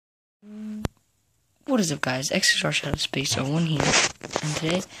What is up, guys? XSR Shadow Space 01 here, and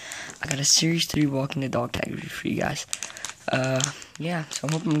today I got a Series 3 Walking the Dog tag review for you guys. Yeah, so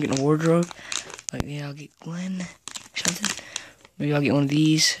I'm hoping I'm getting a wardrobe. Like, maybe I'll get Gwen or something. Maybe I'll get one of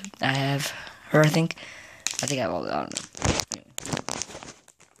these. I have her, I think. I have all, I don't know.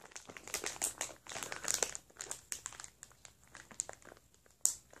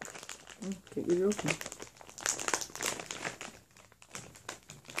 Anyway. Can't get it open.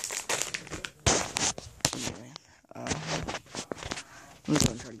 I'm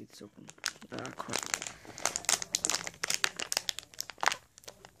gonna try to get this open. Crap.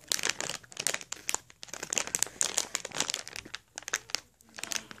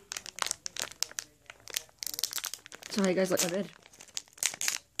 So how you guys like my bed?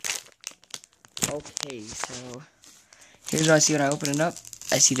 Okay, so here's what I see when I open it up.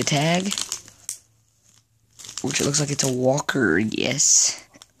 I see the tag, which it looks like it's a walker, yes.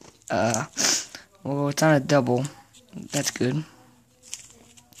 Well, it's not a double. That's good.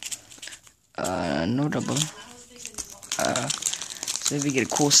 No double. So maybe get a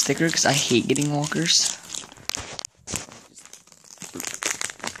cool sticker, because I hate getting walkers.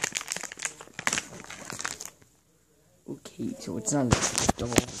 Okay, so it's not a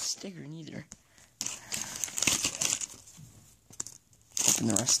double sticker neither. Open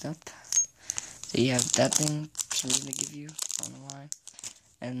the rest up. So you have that thing, for some reason they give you, I don't know why.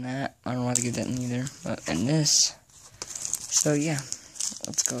 And that, I don't know why they give that neither. But, and this. So yeah,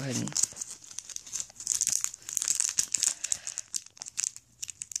 let's go ahead and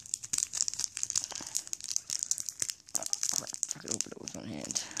I could open it with one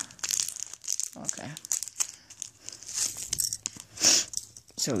hand. Okay.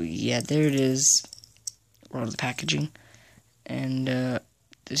 So yeah, there it is. All the packaging. And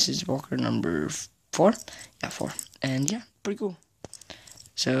this is walker number 4. Yeah, 4. And yeah, pretty cool.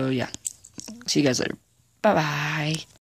 So yeah. See you guys later. Bye bye.